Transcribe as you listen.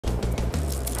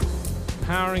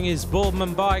powering his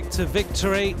Boardman bike to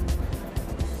victory.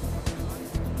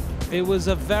 It was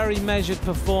a very measured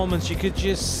performance. You could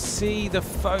just see the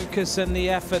focus and the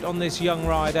effort on this young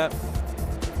rider.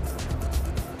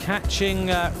 Catching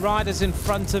riders in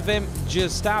front of him,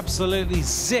 just absolutely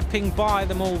zipping by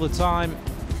them all the time.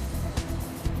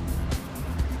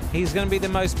 He's going to be the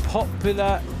most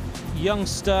popular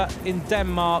youngster in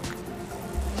Denmark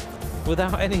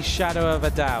without any shadow of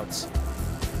a doubt.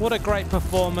 What a great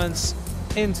performance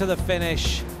into the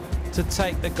finish to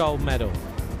take the gold medal.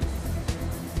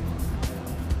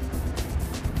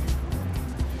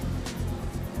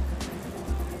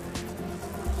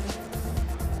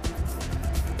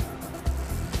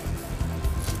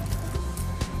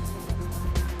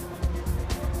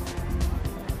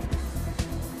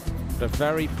 A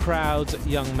very proud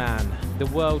young man, the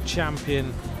world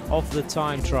champion of the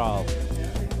time trial.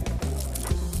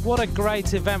 What a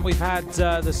great event we've had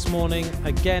this morning,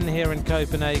 again here in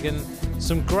Copenhagen.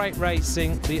 Some great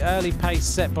racing, the early pace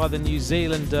set by the New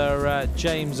Zealander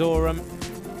James Oram.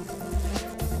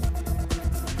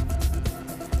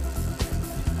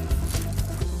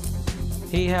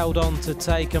 He held on to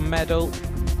take a medal.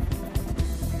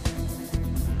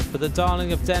 But the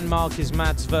darling of Denmark is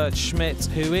Würtz Schmidt,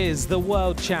 who is the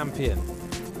world champion.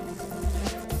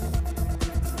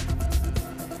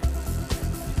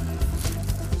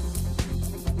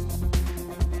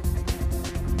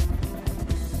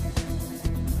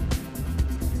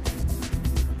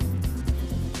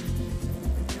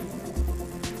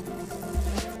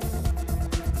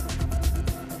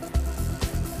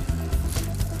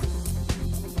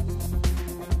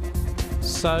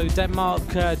 So Denmark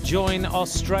join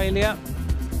Australia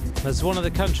as one of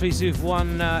the countries who've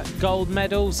won gold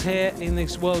medals here in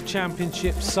this World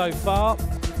Championship so far.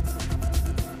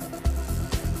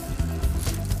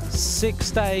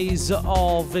 6 days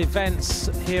of events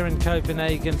here in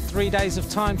Copenhagen, 3 days of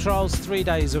time trials, 3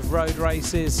 days of road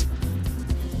races,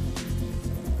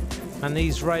 and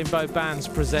these rainbow bands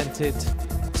presented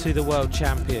to the world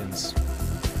champions.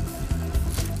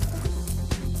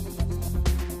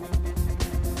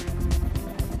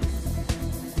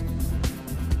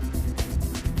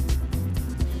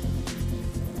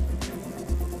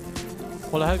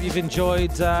 Well, I hope you've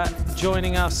enjoyed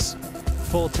joining us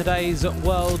for today's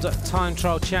World Time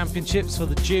Trial Championships for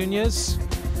the juniors.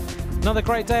 Another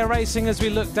great day of racing as we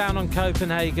look down on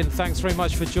Copenhagen. Thanks very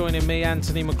much for joining me,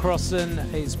 Anthony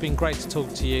McCrossan. It's been great to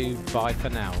talk to you. Bye for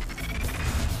now.